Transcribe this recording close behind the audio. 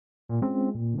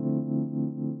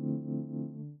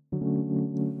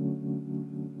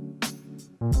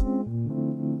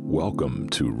Welcome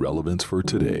to Relevance for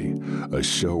Today, a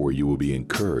show where you will be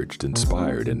encouraged,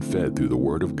 inspired, and fed through the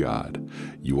Word of God.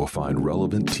 You will find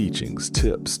relevant teachings,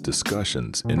 tips,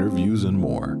 discussions, interviews, and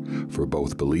more for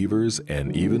both believers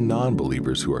and even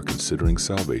non-believers who are considering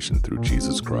salvation through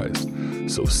Jesus Christ.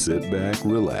 So sit back,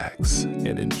 relax,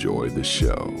 and enjoy the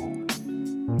show.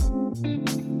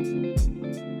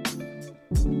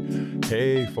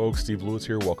 Hey folks, Steve Lewis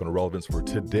here. Welcome to Relevance for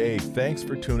Today. Thanks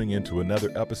for tuning in to another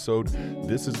episode.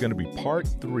 This is going to be part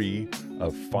 3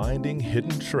 of Finding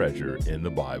Hidden Treasure in the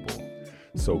Bible.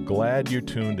 So glad you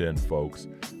tuned in, folks.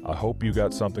 I hope you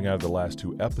got something out of the last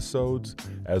 2 episodes.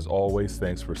 As always,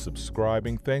 thanks for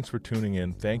subscribing. Thanks for tuning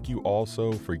in. Thank you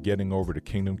also for getting over to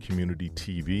Kingdom Community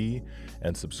TV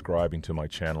and subscribing to my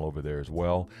channel over there as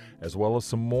well as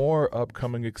some more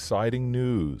upcoming exciting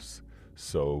news.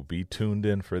 So be tuned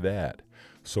in for that.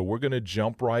 So we're going to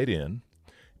jump right in.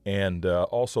 And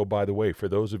also, by the way, for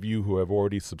those of you who have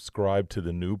already subscribed to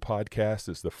the new podcast,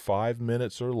 it's the 5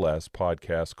 minutes or less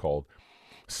podcast called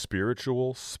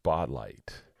Spiritual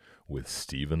Spotlight with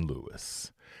Stephen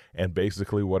Lewis. And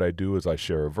basically what I do is I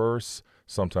share a verse.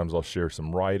 Sometimes I'll share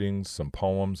some writings, some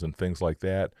poems, and things like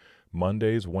that,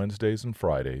 Mondays, Wednesdays, and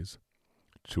Fridays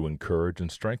to encourage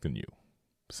and strengthen you.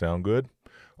 Sound good?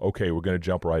 Okay, we're going to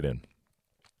jump right in.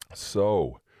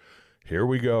 So, here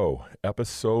we go.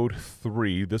 Episode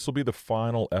 3. This will be the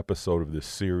final episode of this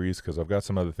series because I've got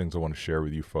some other things I want to share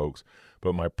with you folks.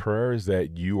 But my prayer is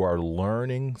that you are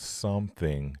learning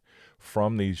something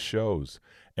from these shows.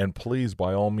 And please,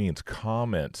 by all means,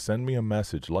 comment, send me a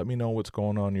message. Let me know what's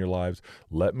going on in your lives.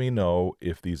 Let me know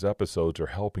if these episodes are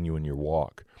helping you in your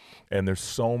walk. And there's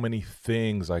so many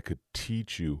things I could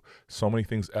teach you, so many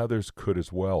things others could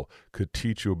as well, could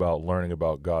teach you about learning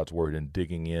about God's Word and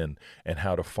digging in and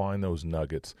how to find those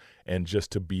nuggets. And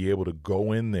just to be able to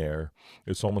go in there,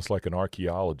 it's almost like an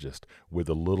archaeologist with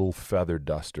a little feather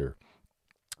duster.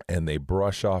 And they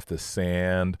brush off the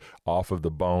sand off of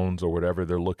the bones or whatever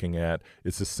they're looking at.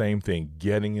 It's the same thing,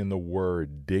 getting in the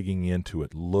Word, digging into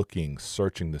it, looking,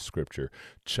 searching the Scripture,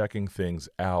 checking things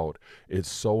out.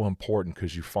 It's so important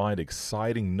because you find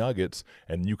exciting nuggets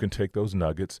and you can take those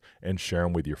nuggets and share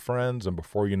them with your friends. And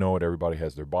before you know it, everybody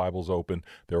has their Bibles open.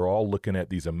 They're all looking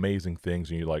at these amazing things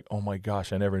and you're like, oh my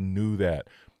gosh, I never knew that.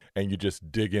 And you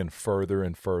just dig in further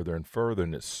and further and further.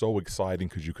 And it's so exciting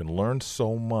because you can learn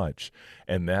so much.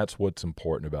 And that's what's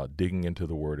important about digging into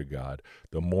the Word of God.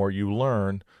 The more you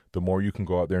learn, the more you can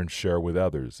go out there and share with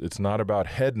others. It's not about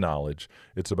head knowledge.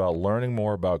 It's about learning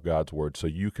more about God's Word so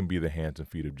you can be the hands and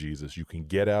feet of Jesus. You can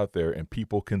get out there and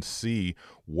people can see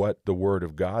what the Word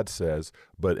of God says,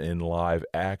 but in live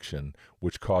action,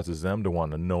 which causes them to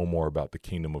want to know more about the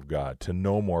kingdom of God, to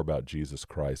know more about Jesus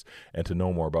Christ, and to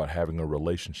know more about having a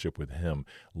relationship with Him,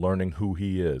 learning who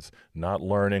He is, not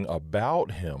learning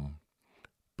about Him,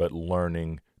 but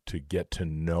learning to get to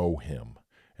know Him.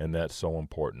 And that's so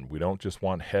important. We don't just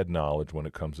want head knowledge when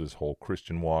it comes to this whole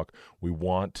Christian walk. We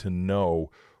want to know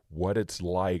what it's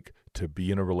like to be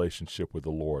in a relationship with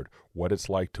the Lord, what it's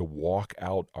like to walk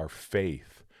out our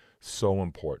faith. So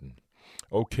important.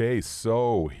 Okay,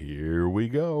 so here we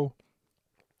go.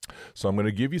 So I'm going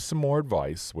to give you some more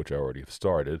advice, which I already have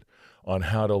started, on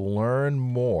how to learn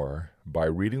more by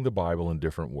reading the Bible in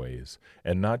different ways,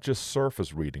 and not just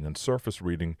surface reading. And surface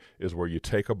reading is where you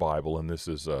take a Bible, and this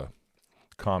is a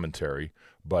commentary,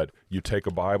 but you take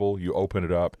a Bible, you open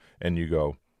it up, and you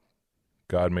go,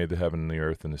 God made the heaven and the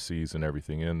earth and the seas and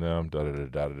everything in them,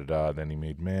 da-da-da-da-da-da. Then He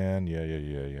made man,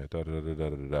 yeah,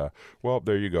 da-da-da-da-da-da. Well,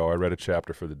 there you go. I read a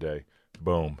chapter for the day.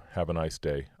 Boom. Have a nice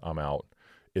day. I'm out.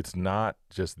 It's not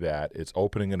just that. It's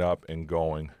opening it up and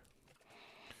going,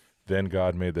 then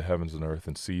God made the heavens and earth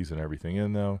and seas and everything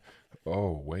in them.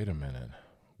 Oh, wait a minute.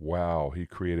 Wow, He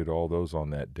created all those on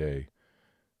that day.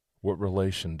 What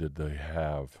relation did they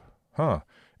have?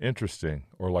 Interesting.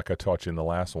 Or like I taught you in the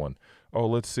last one. Oh,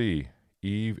 let's see.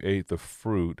 Eve ate the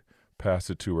fruit, passed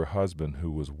it to her husband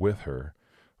who was with her.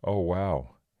 Oh,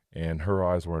 wow. And her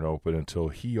eyes weren't open until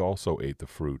he also ate the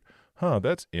fruit.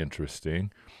 That's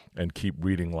interesting. And keep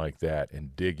reading like that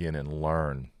and dig in and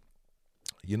learn.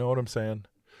 You know what I'm saying?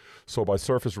 So by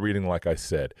surface reading, like I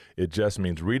said, it just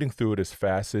means reading through it as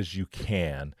fast as you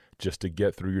can just to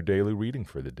get through your daily reading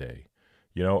for the day.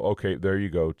 You know, okay, there you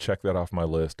go. Check that off my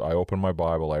list. I opened my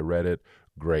Bible. I read it.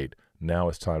 Great. Now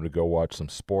it's time to go watch some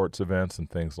sports events and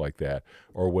things like that,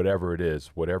 or whatever it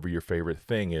is, whatever your favorite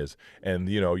thing is. And,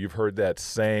 you know, you've heard that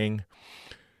saying,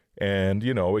 and,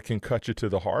 you know, it can cut you to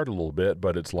the heart a little bit,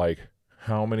 but it's like,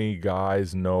 How many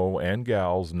guys know and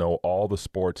gals know all the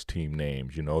sports team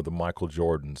names, the Michael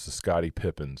Jordans, the Scottie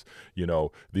Pippens,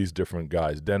 these different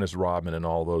guys, Dennis Rodman and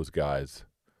all those guys.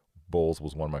 Bulls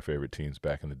was one of my favorite teams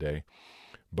back in the day.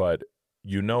 But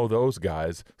those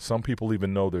guys. Some people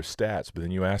even know their stats, but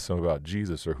then you ask them about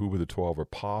Jesus or who were the 12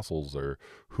 apostles or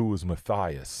who was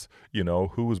Matthias,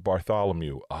 who was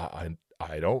Bartholomew. I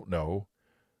don't know.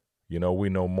 We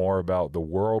know more about the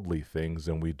worldly things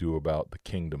than we do about the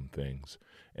kingdom things.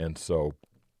 And so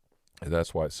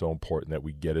that's why it's so important that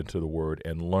we get into the Word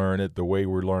and learn it the way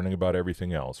we're learning about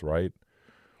everything else, right?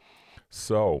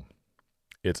 So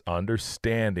it's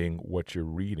understanding what you're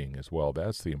reading as well.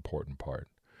 That's the important part.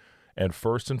 And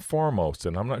first and foremost,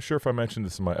 and I'm not sure if I mentioned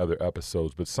this in my other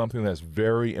episodes, but something that's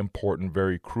very important,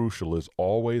 very crucial is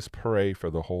always pray for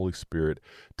the Holy Spirit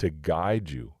to guide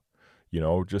you.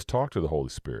 Just talk to the Holy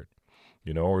Spirit.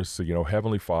 Or say,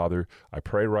 Heavenly Father, I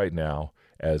pray right now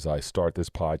as I start this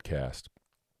podcast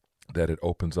that it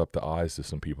opens up the eyes to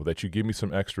some people, that you give me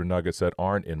some extra nuggets that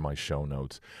aren't in my show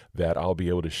notes, that I'll be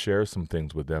able to share some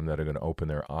things with them that are going to open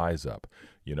their eyes up,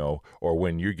 or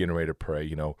when you're getting ready to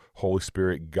pray, Holy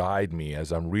Spirit, guide me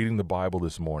as I'm reading the Bible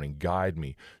this morning, guide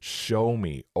me, show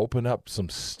me, open up some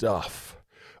stuff,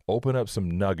 open up some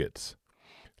nuggets.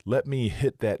 Let me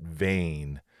hit that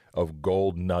vein of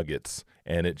gold nuggets,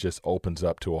 and it just opens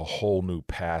up to a whole new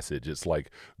passage. It's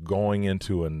like going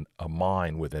into a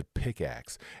mine with a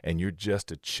pickaxe, and you're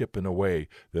just chipping away.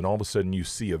 Then all of a sudden you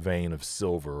see a vein of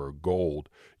silver or gold,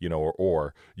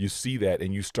 or you see that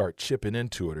and you start chipping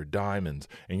into it, or diamonds,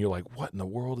 and you're like, what in the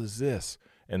world is this?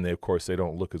 And of course, they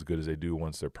don't look as good as they do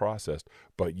once they're processed,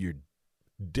 but you're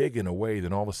digging away.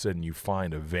 Then all of a sudden you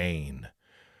find a vein.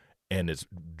 And it's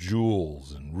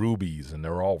jewels and rubies, and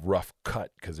they're all rough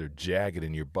cut because they're jagged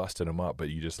and you're busting them up, but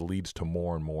it just leads to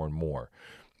more and more and more.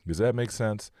 Does that make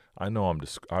sense? I know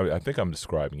I think I'm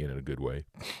describing it in a good way.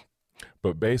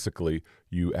 But basically,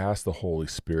 you ask the Holy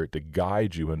Spirit to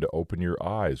guide you and to open your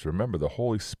eyes. Remember, the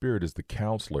Holy Spirit is the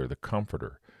counselor, the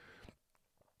comforter.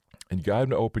 And guide him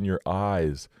to open your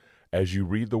eyes as you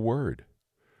read the Word.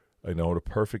 The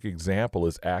perfect example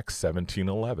is Acts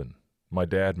 17:11. My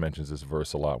dad mentions this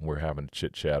verse a lot when we're having a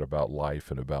chit-chat about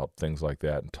life and about things like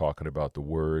that and talking about the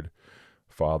Word.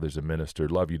 Father's a minister.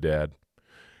 Love you, Dad.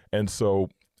 And so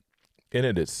in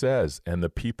it says, and the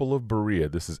people of Berea,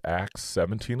 this is Acts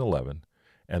 17:11,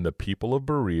 and the people of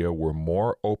Berea were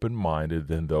more open-minded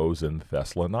than those in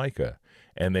Thessalonica,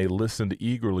 and they listened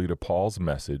eagerly to Paul's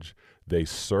message. They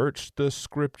searched the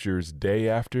Scriptures day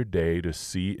after day to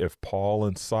see if Paul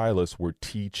and Silas were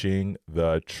teaching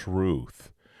the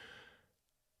truth.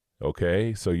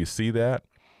 Okay, so you see that?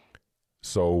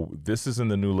 So this is in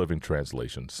the New Living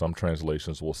Translation. Some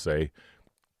translations will say,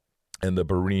 and the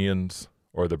Bereans,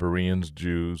 or the Bereans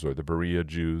Jews, or the Berea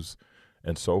Jews,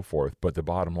 and so forth. But the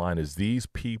bottom line is these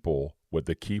people, what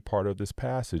the key part of this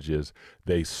passage is,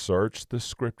 they searched the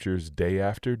Scriptures day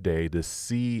after day to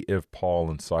see if Paul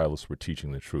and Silas were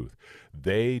teaching the truth.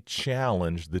 They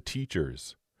challenged the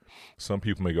teachers. Some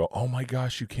people may go, oh my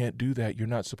gosh, you can't do that. You're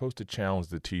not supposed to challenge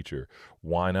the teacher.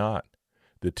 Why not?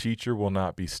 The teacher will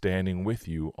not be standing with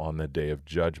you on the day of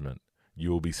judgment.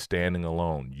 You will be standing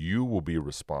alone. You will be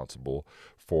responsible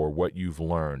for what you've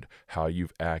learned, how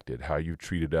you've acted, how you've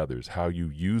treated others, how you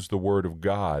use the Word of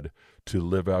God to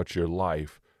live out your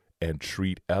life and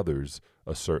treat others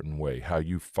a certain way, how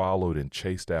you followed and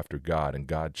chased after God and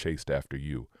God chased after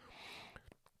you.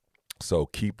 So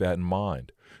keep that in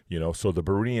mind. So the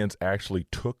Bereans actually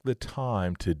took the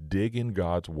time to dig in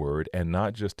God's Word and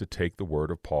not just to take the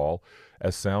word of Paul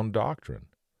as sound doctrine.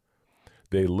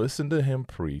 They listened to him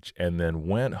preach and then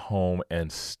went home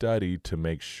and studied to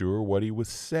make sure what he was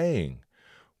saying,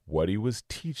 what he was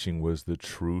teaching was the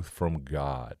truth from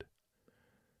God.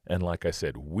 And like I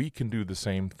said, we can do the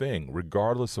same thing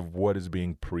regardless of what is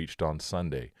being preached on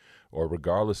Sunday or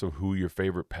regardless of who your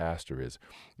favorite pastor is.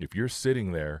 If you're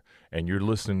sitting there and you're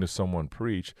listening to someone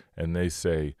preach and they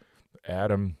say,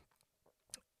 Adam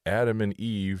and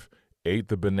Eve ate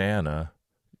the banana,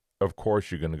 of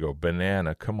course you're going to go,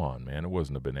 banana, come on, man, it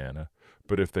wasn't a banana.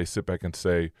 But if they sit back and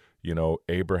say,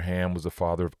 Abraham was the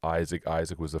father of Isaac,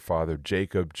 Isaac was the father of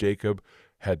Jacob, Jacob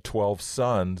had 12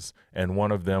 sons, and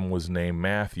one of them was named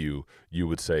Matthew, you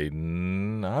would say, I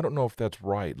don't know if that's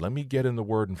right. Let me get in the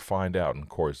Word and find out. And of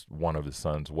course, one of his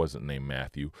sons wasn't named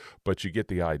Matthew, but you get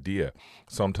the idea.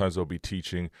 Sometimes they'll be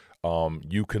teaching,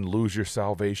 you can lose your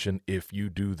salvation if you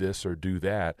do this or do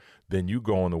that. Then you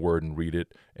go in the Word and read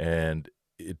it, and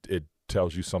it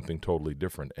tells you something totally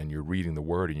different. And you're reading the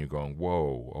Word and you're going,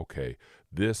 whoa, okay,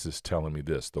 this is telling me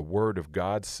this. The Word of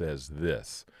God says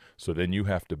this. So then you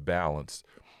have to balance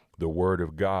the Word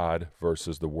of God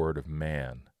versus the Word of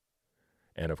man.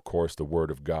 And of course, the Word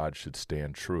of God should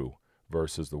stand true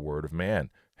versus the Word of man.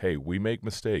 Hey, we make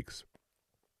mistakes.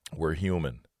 We're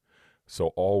human. So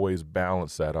always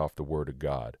balance that off the Word of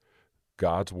God.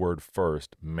 God's Word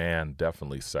first, man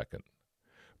definitely second.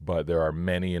 But there are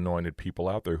many anointed people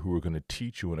out there who are going to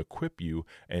teach you and equip you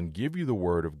and give you the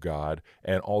Word of God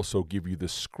and also give you the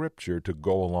Scripture to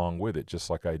go along with it, just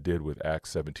like I did with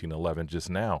Acts 17:11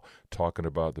 just now, talking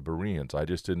about the Bereans. I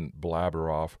just didn't blabber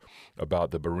off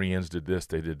about the Bereans did this,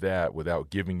 they did that,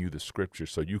 without giving you the Scripture.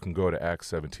 So you can go to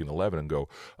Acts 17:11 and go,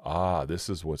 this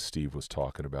is what Steve was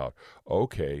talking about.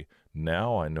 Okay,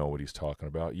 now I know what he's talking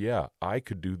about. Yeah, I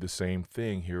could do the same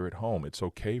thing here at home. It's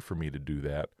okay for me to do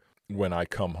that. When I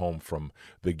come home from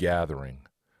the gathering,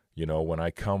 when I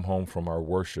come home from our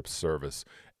worship service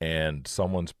and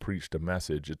someone's preached a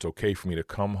message, it's okay for me to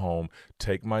come home,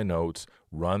 take my notes,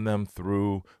 run them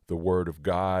through the Word of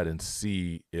God and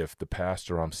see if the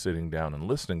pastor I'm sitting down and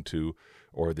listening to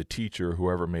or the teacher,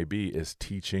 whoever it may be, is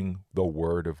teaching the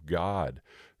Word of God.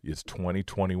 It's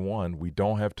 2021. We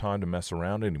don't have time to mess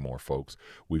around anymore, folks.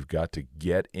 We've got to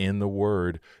get in the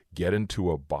Word, get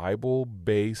into a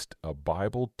Bible-based, a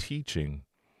Bible-teaching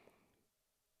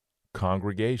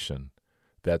congregation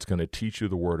that's going to teach you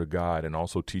the Word of God and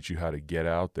also teach you how to get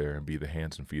out there and be the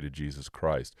hands and feet of Jesus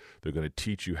Christ. They're going to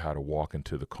teach you how to walk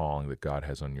into the calling that God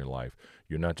has on your life.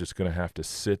 You're not just going to have to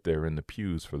sit there in the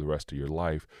pews for the rest of your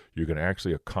life. You're going to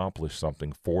actually accomplish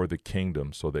something for the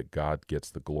kingdom so that God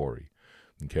gets the glory.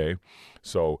 Okay,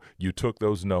 so you took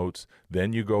those notes,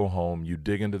 then you go home, you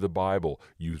dig into the Bible,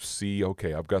 you see,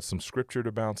 okay, I've got some scripture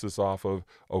to bounce this off of.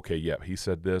 Okay, yeah, he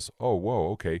said this. Oh,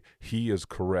 whoa, okay, he is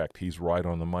correct. He's right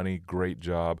on the money. Great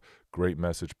job. Great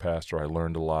message, Pastor. I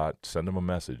learned a lot. Send him a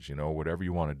message, whatever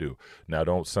you want to do. Now,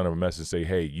 don't send him a message and say,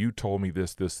 hey, you told me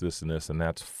this, this, this, and this, and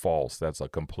that's false. That's a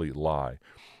complete lie.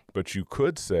 But you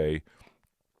could say,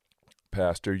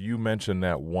 Pastor, you mentioned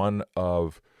that one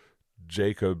of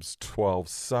Jacob's 12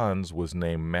 sons was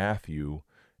named Matthew,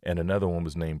 and another one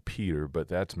was named Peter, but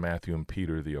that's Matthew and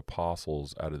Peter, the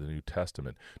apostles out of the New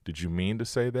Testament. Did you mean to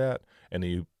say that?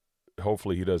 And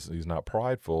hopefully he's not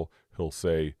prideful. He'll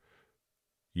say,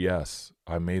 yes,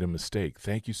 I made a mistake.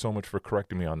 Thank you so much for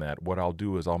correcting me on that. What I'll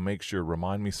do is I'll make sure,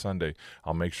 remind me Sunday,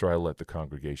 I'll make sure I let the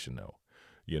congregation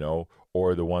know,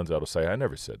 or the ones that'll say, I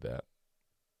never said that.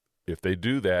 If they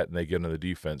do that and they get on the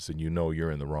defense, then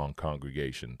you're in the wrong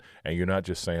congregation. And you're not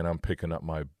just saying, I'm picking up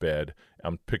my bed,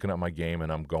 I'm picking up my game,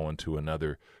 and I'm going to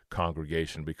another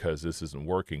congregation because this isn't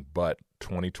working. But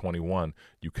 2021,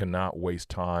 you cannot waste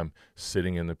time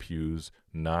sitting in the pews,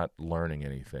 not learning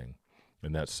anything.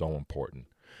 And that's so important.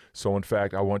 So, in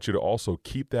fact, I want you to also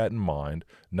keep that in mind,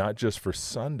 not just for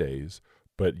Sundays,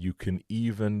 but you can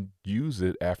even use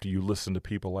it after you listen to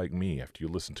people like me, after you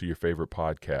listen to your favorite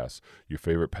podcasts, your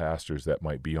favorite pastors that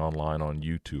might be online on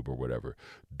YouTube or whatever.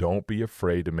 Don't be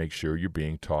afraid to make sure you're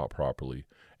being taught properly,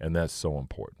 and that's so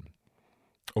important.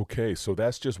 Okay, so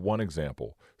that's just one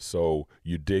example. So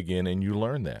you dig in and you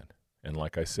learn that. And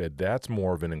like I said, that's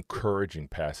more of an encouraging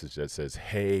passage that says,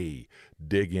 hey,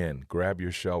 dig in, grab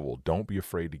your shovel, don't be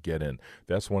afraid to get in.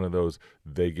 That's one of those,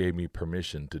 they gave me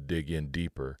permission to dig in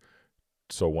deeper.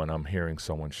 So when I'm hearing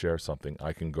someone share something,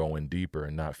 I can go in deeper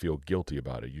and not feel guilty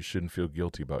about it. You shouldn't feel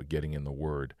guilty about getting in the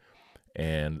Word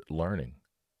and learning,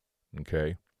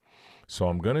 okay? So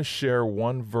I'm going to share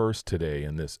one verse today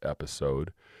in this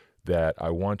episode that I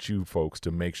want you folks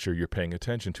to make sure you're paying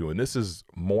attention to. And this is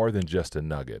more than just a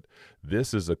nugget.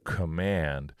 This is a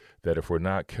command that if we're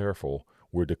not careful,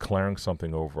 we're declaring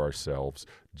something over ourselves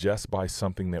just by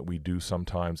something that we do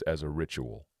sometimes as a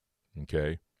ritual,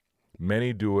 okay?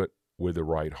 Many do it with the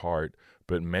right heart,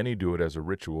 but many do it as a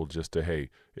ritual just to, hey,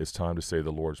 it's time to say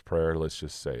the Lord's Prayer, let's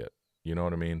just say it. You know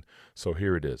what I mean? So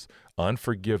here it is.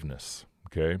 Unforgiveness,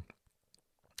 okay?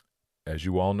 As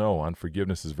you all know,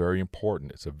 unforgiveness is very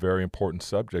important. It's a very important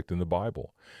subject in the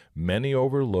Bible. Many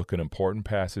overlook an important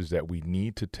passage that we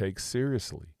need to take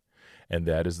seriously, and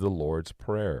that is the Lord's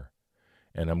Prayer.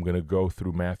 And I'm going to go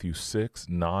through Matthew 6,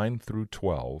 9 through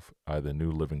 12, the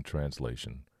New Living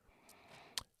Translation.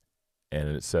 And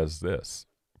it says this,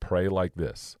 pray like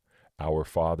this, Our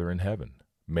Father in heaven,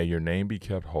 may your name be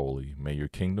kept holy, may your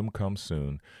kingdom come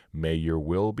soon, may your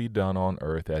will be done on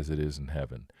earth as it is in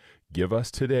heaven. Give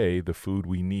us today the food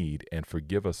we need, and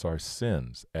forgive us our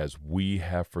sins, as we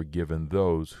have forgiven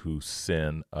those who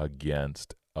sin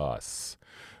against us.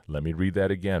 Let me read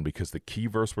that again, because the key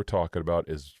verse we're talking about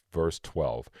is verse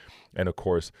 12. And of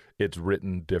course, it's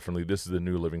written differently. This is the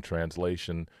New Living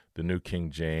Translation. The New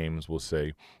King James will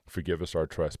say, forgive us our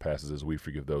trespasses as we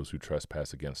forgive those who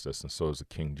trespass against us. And so is the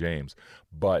King James.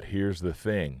 But here's the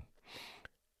thing.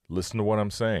 Listen to what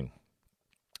I'm saying.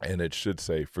 And it should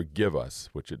say, forgive us,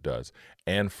 which it does,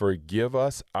 and forgive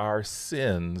us our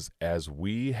sins as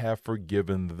we have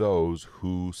forgiven those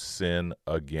who sin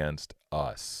against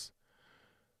us.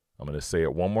 I'm going to say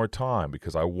it one more time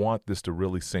because I want this to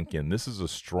really sink in. This is a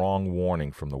strong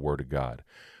warning from the Word of God.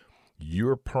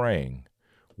 You're praying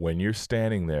when you're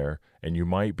standing there, and you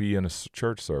might be in a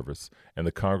church service and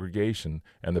the congregation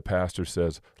and the pastor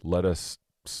says, let us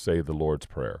say the Lord's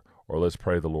Prayer, or let's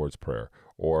pray the Lord's Prayer,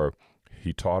 or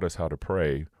he taught us how to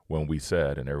pray when we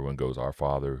said, and everyone goes, Our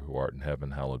Father who art in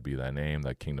heaven, hallowed be thy name,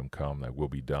 thy kingdom come, thy will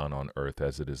be done on earth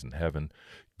as it is in heaven.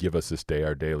 Give us this day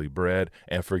our daily bread,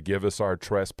 and forgive us our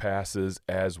trespasses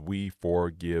as we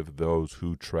forgive those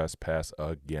who trespass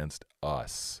against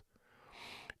us.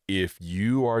 If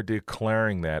you are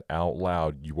declaring that out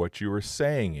loud, what you are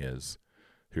saying is,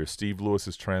 here's Steve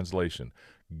Lewis's translation,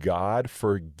 God,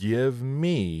 forgive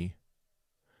me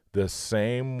the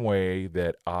same way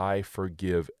that I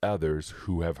forgive others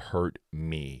who have hurt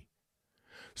me.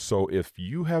 So if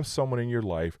you have someone in your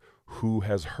life who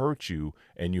has hurt you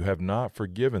and you have not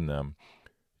forgiven them,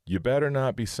 you better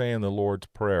not be saying the Lord's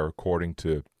Prayer according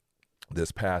to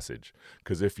this passage.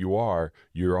 Because if you are,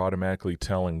 you're automatically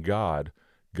telling God,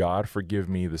 God, forgive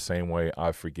me the same way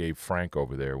I forgave Frank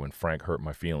over there when Frank hurt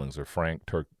my feelings, or Frank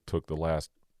took the last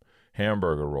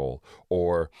hamburger roll,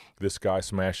 or this guy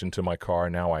smashed into my car.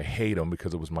 Now I hate him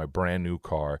because it was my brand new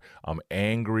car. I'm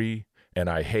angry and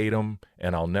I hate him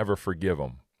and I'll never forgive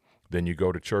him. Then you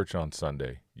go to church on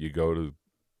Sunday. You go to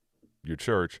your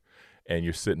church and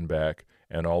you're sitting back,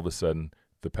 and all of a sudden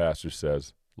the pastor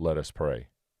says, let us pray.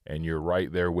 And you're right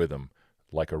there with him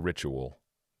like a ritual.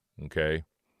 Okay?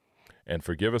 And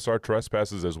forgive us our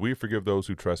trespasses as we forgive those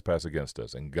who trespass against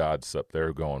us. And God's up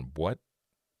there going, what?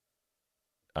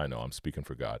 I know I'm speaking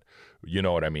for God. You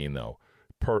know what I mean, though.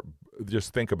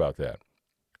 Just think about that.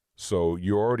 So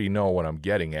you already know what I'm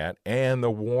getting at. And the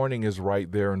warning is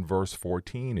right there in verse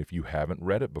 14 if you haven't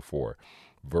read it before.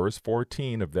 Verse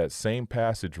 14 of that same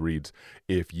passage reads,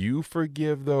 if you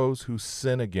forgive those who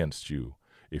sin against you,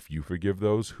 if you forgive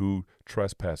those who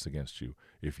trespass against you,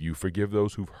 if you forgive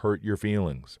those who've hurt your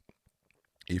feelings,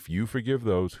 if you forgive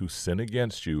those who sin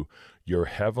against you, your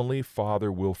heavenly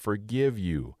Father will forgive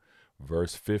you.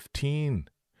 Verse 15,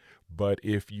 but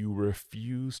if you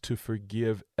refuse to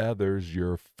forgive others,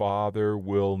 your Father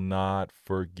will not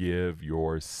forgive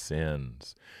your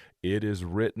sins. It is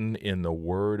written in the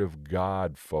Word of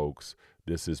God, folks.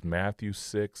 This is Matthew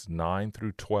 6, 9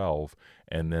 through 12,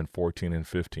 and then 14 and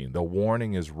 15. The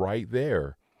warning is right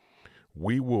there.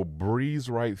 We will breeze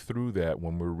right through that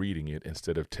when we're reading it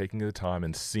instead of taking the time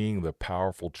and seeing the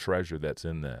powerful treasure that's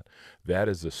in that. That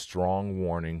is a strong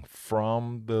warning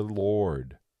from the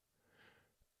Lord.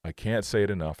 I can't say it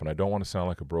enough, and I don't want to sound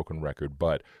like a broken record,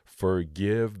 but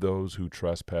forgive those who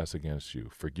trespass against you.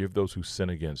 Forgive those who sin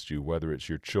against you, whether it's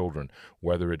your children,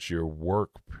 whether it's your work,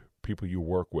 people you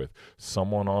work with,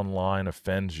 someone online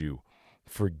offends you.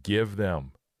 Forgive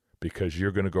them. Because you're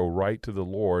going to go right to the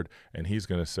Lord and he's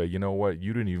going to say, you know what,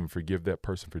 you didn't even forgive that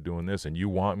person for doing this, and you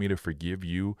want me to forgive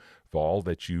you for all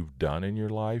that you've done in your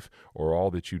life or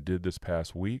all that you did this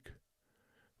past week?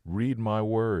 Read my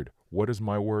word. What does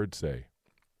my word say?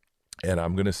 And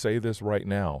I'm going to say this right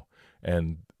now,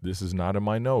 and this is not in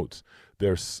my notes.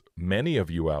 There's many of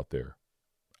you out there.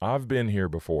 I've been here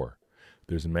before.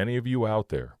 There's many of you out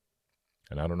there.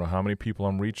 And I don't know how many people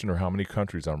I'm reaching or how many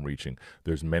countries I'm reaching.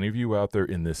 There's many of you out there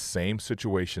in this same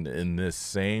situation, in this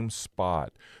same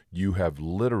spot. You have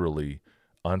literally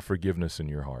unforgiveness in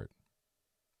your heart.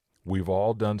 We've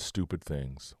all done stupid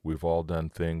things. We've all done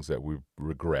things that we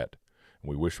regret. And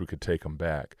we wish we could take them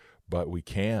back, but we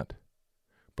can't.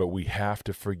 But we have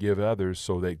to forgive others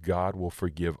so that God will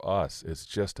forgive us. It's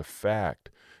just a fact.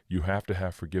 You have to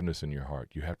have forgiveness in your heart.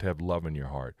 You have to have love in your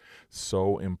heart.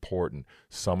 So important.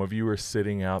 Some of you are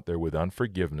sitting out there with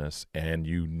unforgiveness, and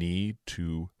you need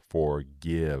to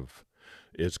forgive.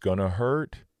 It's going to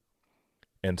hurt.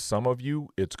 And some of you,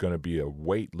 it's going to be a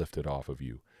weight lifted off of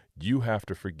you. You have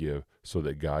to forgive so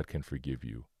that God can forgive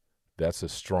you. That's a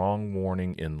strong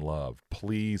warning in love.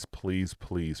 Please, please,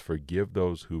 please forgive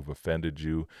those who've offended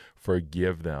you.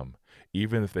 Forgive them.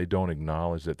 Even if they don't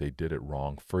acknowledge that they did it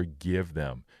wrong, forgive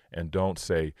them. And don't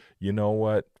say, you know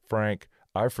what, Frank,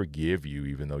 I forgive you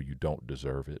even though you don't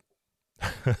deserve it.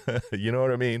 You know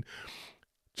what I mean?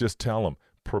 Just tell them,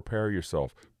 Prepare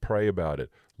yourself. Pray about it.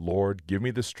 Lord, give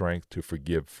me the strength to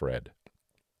forgive Fred.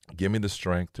 Give me the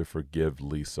strength to forgive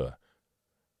Lisa.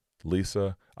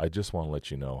 Lisa, I just want to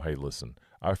let you know, hey, listen,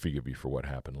 I forgive you for what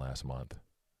happened last month.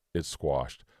 It's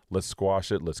squashed. Let's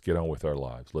squash it. Let's get on with our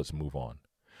lives. Let's move on.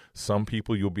 Some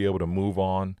people you'll be able to move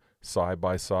on side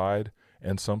by side,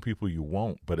 and some people you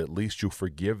won't, but at least you'll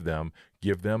forgive them,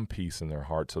 give them peace in their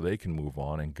heart so they can move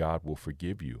on, and God will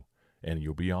forgive you, and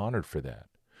you'll be honored for that.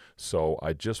 So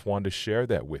I just wanted to share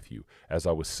that with you. As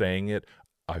I was saying it,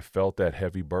 I felt that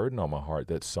heavy burden on my heart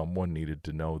that someone needed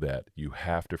to know that you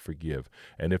have to forgive.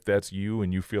 And if that's you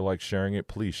and you feel like sharing it,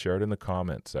 please share it in the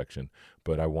comment section.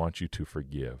 But I want you to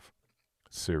forgive.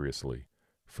 Seriously,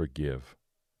 forgive.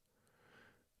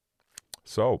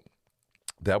 So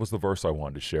that was the verse I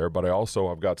wanted to share, but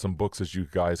I've got some books, as you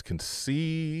guys can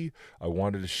see. I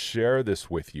wanted to share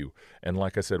this with you. And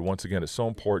like I said, once again, it's so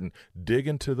important. Dig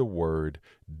into the Word.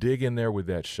 Dig in there with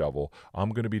that shovel.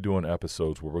 I'm going to be doing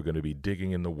episodes where we're going to be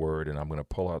digging in the Word, and I'm going to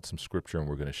pull out some scripture, and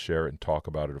we're going to share it and talk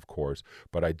about it, of course.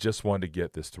 But I just wanted to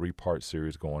get this 3-part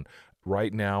series going.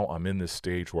 Right now, I'm in this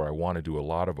stage where I want to do a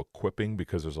lot of equipping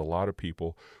because there's a lot of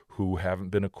people who haven't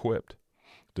been equipped.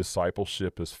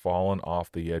 Discipleship has fallen off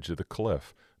the edge of the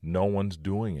cliff. No one's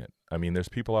doing it. I mean, there's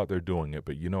people out there doing it,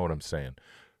 but you know what I'm saying.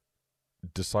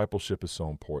 Discipleship is so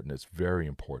important. It's very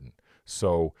important.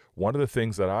 So one of the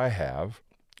things that I have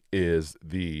is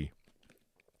the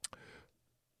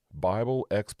Bible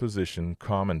Exposition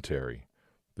Commentary.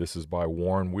 This is by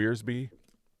Warren Wiersbe.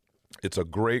 It's a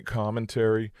great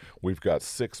commentary. We've got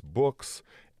 6 books.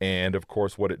 And, of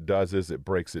course, what it does is it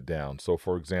breaks it down. So,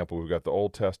 for example, we've got the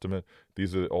Old Testament.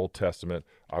 These are the Old Testament.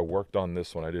 I worked on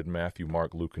this one. I did Matthew,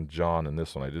 Mark, Luke, and John. And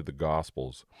this one, I did the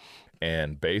Gospels.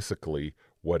 And basically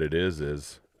what it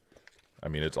is, I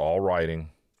mean, it's all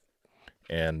writing.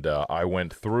 And I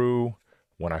went through.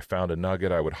 When I found a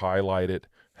nugget, I would highlight it,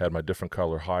 had my different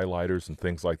color highlighters and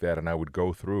things like that. And I would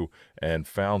go through and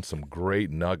found some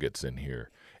great nuggets in here.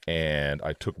 And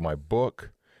I took my book,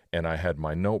 and I had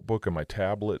my notebook and my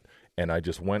tablet, and I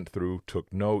just went through,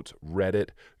 took notes, read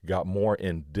it, got more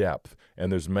in depth. And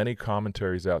there's many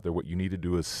commentaries out there. What you need to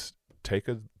do is take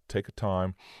a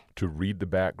time to read the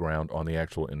background on the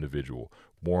actual individual.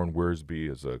 Warren Wiersbe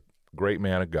is a great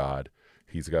man of God.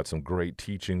 He's got some great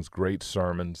teachings, great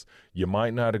sermons. You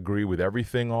might not agree with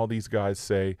everything all these guys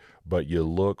say, but you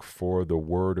look for the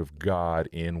Word of God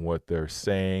in what they're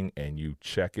saying, and you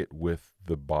check it with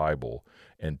the Bible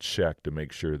and check to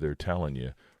make sure they're telling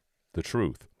you the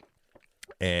truth.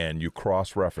 And you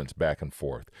cross-reference back and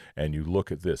forth, and you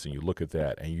look at this and you look at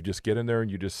that, and you just get in there and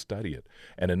you just study it.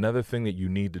 And another thing that you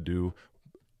need to do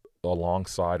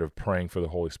alongside of praying for the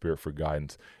Holy Spirit for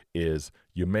guidance is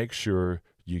you make sure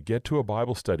you get to a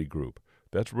Bible study group.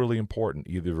 That's really important,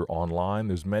 either online.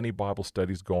 There's many Bible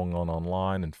studies going on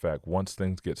online. In fact, once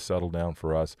things get settled down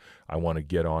for us, I want to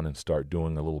get on and start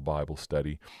doing a little Bible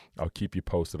study. I'll keep you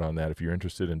posted on that. If you're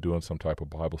interested in doing some type of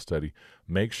Bible study,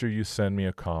 make sure you send me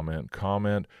a comment.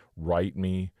 Write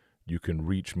me. You can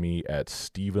reach me at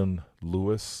Stephen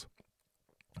Lewis,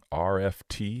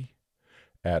 RFT,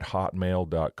 at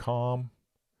hotmail.com,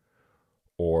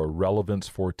 or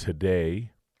relevancefortoday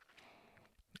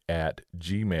at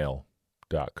gmail.com.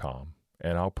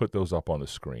 And I'll put those up on the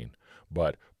screen.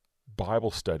 But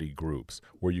Bible study groups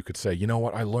where you could say, you know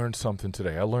what, I learned something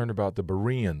today. I learned about the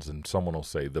Bereans, and someone will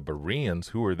say, the Bereans,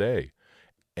 who are they?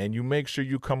 And you make sure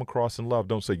you come across in love.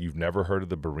 Don't say you've never heard of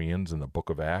the Bereans in the book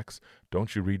of Acts.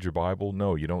 Don't you read your Bible?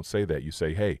 No, you don't say that. You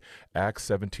say, hey, Acts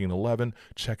 17:11,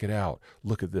 check it out.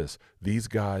 Look at this. These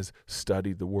guys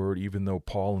studied the word, even though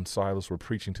Paul and Silas were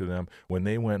preaching to them. When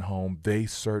they went home, they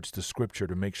searched the scripture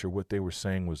to make sure what they were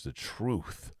saying was the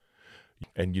truth.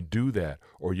 And you do that,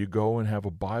 or you go and have a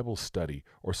Bible study,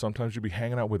 or sometimes you'll be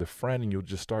hanging out with a friend and you'll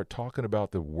just start talking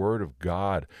about the Word of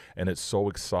God. And it's so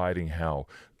exciting how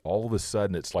all of a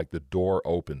sudden it's like the door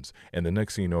opens, and the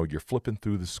next thing you know, you're flipping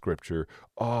through the scripture.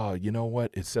 Oh, you know what?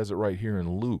 It says it right here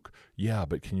in Luke. Yeah,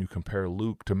 but can you compare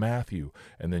Luke to Matthew?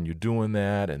 And then you're doing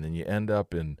that, and then you end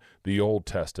up in the Old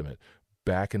Testament,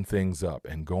 backing things up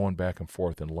and going back and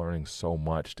forth and learning so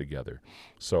much together.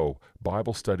 So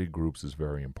Bible study groups is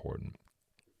very important.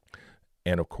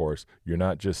 And of course, you're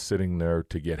not just sitting there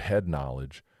to get head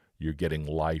knowledge, you're getting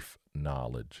life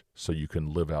knowledge so you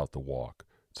can live out the walk.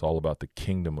 It's all about the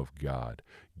kingdom of God,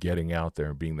 getting out there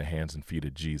and being the hands and feet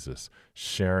of Jesus,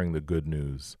 sharing the good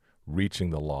news, reaching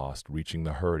the lost, reaching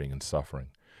the hurting and suffering.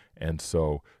 And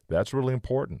so that's really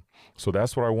important. So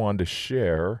that's what I wanted to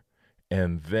share.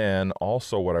 And then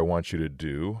also what I want you to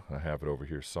do, I have it over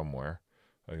here somewhere.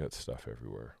 I got stuff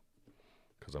everywhere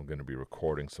because I'm going to be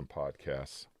recording some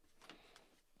podcasts.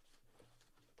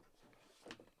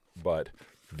 but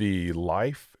the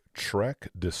Life Trek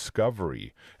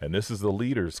Discovery, and this is the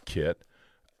Leader's Kit,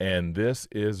 and this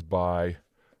is by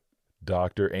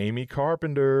Dr. Amy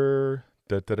Carpenter.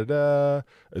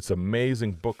 It's an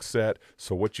amazing book set.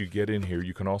 So what you get in here,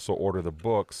 you can also order the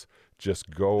books.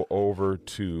 Just go over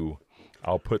to,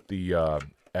 I'll put the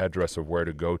address of where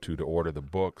to go to order the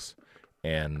books,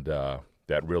 and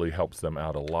that really helps them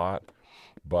out a lot.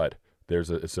 But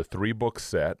it's a 3-book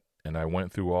set, and I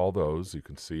went through all those. You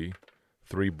can see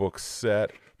 3-book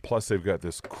set. Plus they've got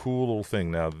this cool little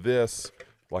thing. Now this,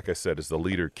 like I said, is the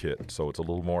Leader Kit, so it's a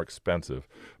little more expensive,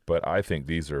 but I think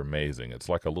these are amazing. It's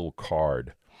like a little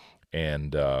card,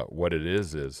 and what it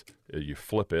is you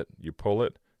flip it, you pull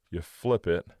it, you flip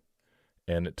it,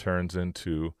 and it turns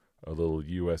into a little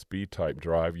USB type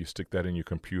drive. You stick that in your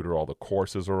computer. All the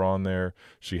courses are on there.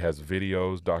 She has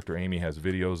videos. Dr. Amy has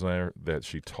videos there that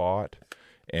she taught,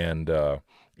 and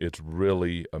it's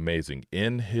really amazing.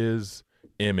 In His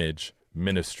Image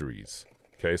Ministries.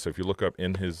 Okay, so if you look up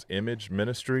In His Image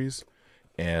Ministries,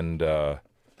 and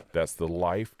that's the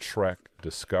Life Trek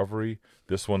Discovery.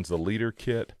 This one's the Leader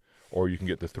Kit, or you can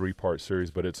get the 3-part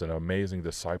series, but it's an amazing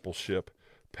discipleship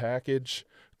package,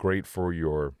 great for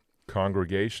your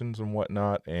congregations and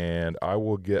whatnot, and I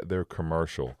will get their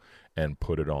commercial and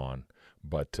put it on.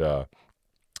 But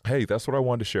hey, that's what I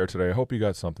wanted to share today. I hope you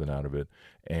got something out of it,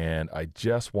 and I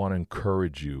just want to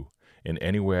encourage you in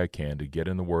any way I can to get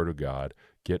in the Word of God,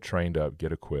 get trained up,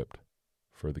 get equipped,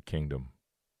 for the kingdom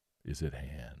is at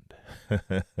hand.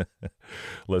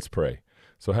 Let's pray.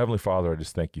 So Heavenly Father, I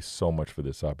just thank you so much for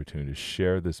this opportunity to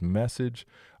share this message.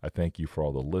 I thank you for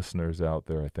all the listeners out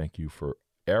there. I thank you for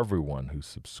everyone who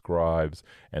subscribes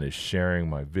and is sharing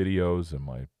my videos and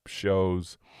my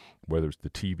shows, whether it's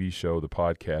the TV show, the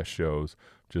podcast shows.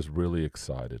 Just really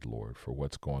excited, Lord, for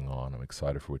what's going on. I'm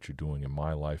excited for what you're doing in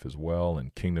my life as well,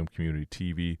 and Kingdom Community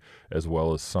TV, as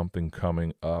well as something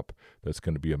coming up that's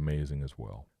going to be amazing as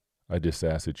well. I just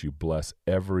ask that you bless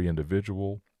every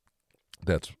individual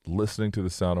that's listening to the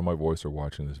sound of my voice or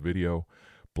watching this video.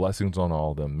 Blessings on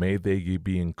all of them. May they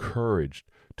be encouraged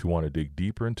to want to dig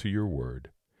deeper into your word.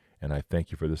 And I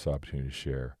thank you for this opportunity to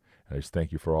share. And I just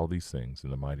thank you for all these things in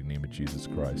the mighty name of Jesus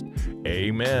Christ.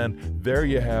 Amen. There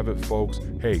you have it, folks.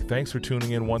 Hey, thanks for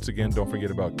tuning in once again. Don't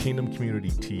forget about Kingdom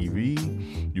Community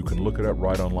TV. You can look it up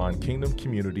right online,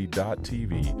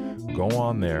 kingdomcommunity.tv. Go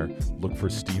on there, look for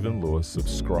Stephen Lewis,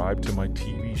 subscribe to my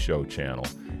TV show channel,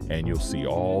 and you'll see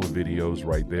all the videos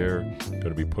right there. Going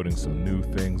to be putting some new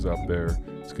things up there.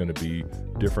 It's going to be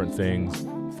different things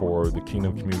for the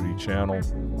Kingdom Community channel,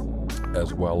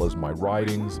 as well as my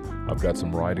writings. I've got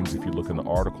some writings. If you look in the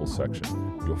article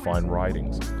section, you'll find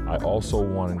writings. I also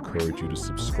want to encourage you to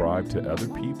subscribe to other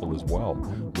people as well.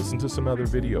 Listen to some other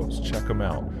videos. Check them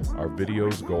out. Our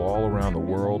videos go all around the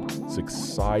world. It's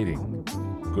exciting.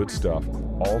 Good stuff.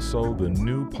 Also, the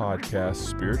new podcast,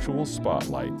 Spiritual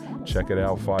Spotlight. Check it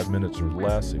out, 5 minutes or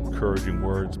less, encouraging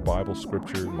words, Bible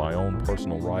scripture, my own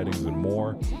personal writings, and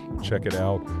more. Check it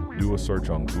out. Do a search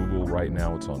on Google. Right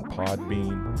now, it's on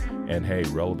Podbean. And hey,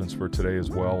 Relevance for Today as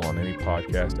well on any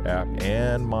podcast app.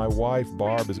 And my wife,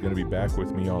 Barb, is going to be back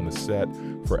with me on the set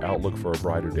for Outlook for a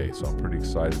Brighter Day. So I'm pretty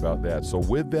excited about that. So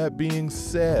with that being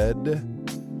said,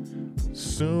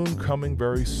 soon, coming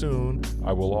very soon,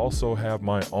 I will also have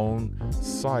my own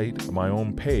site, my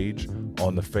own page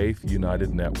on the Faith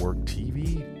United Network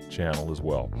TV channel as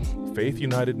well. Faith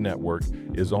United Network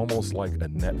is almost like a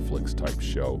Netflix type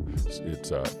show.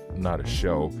 It's not a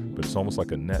show, but it's almost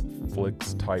like a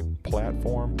Netflix type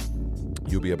platform.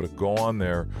 You'll be able to go on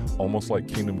there almost like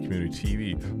Kingdom Community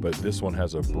TV, but this one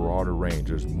has a broader range.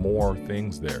 There's more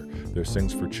things there. There's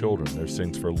things for children. There's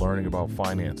things for learning about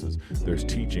finances. There's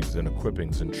teachings and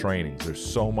equippings and trainings. There's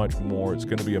so much more. It's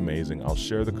going to be amazing. I'll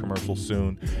share the commercial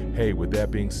soon. Hey, with that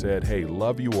being said, hey,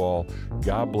 love you all.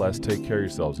 God bless. Take care of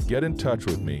yourselves. Get in touch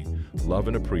with me. Love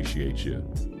and appreciate you.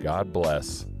 God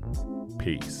bless.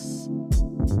 Peace.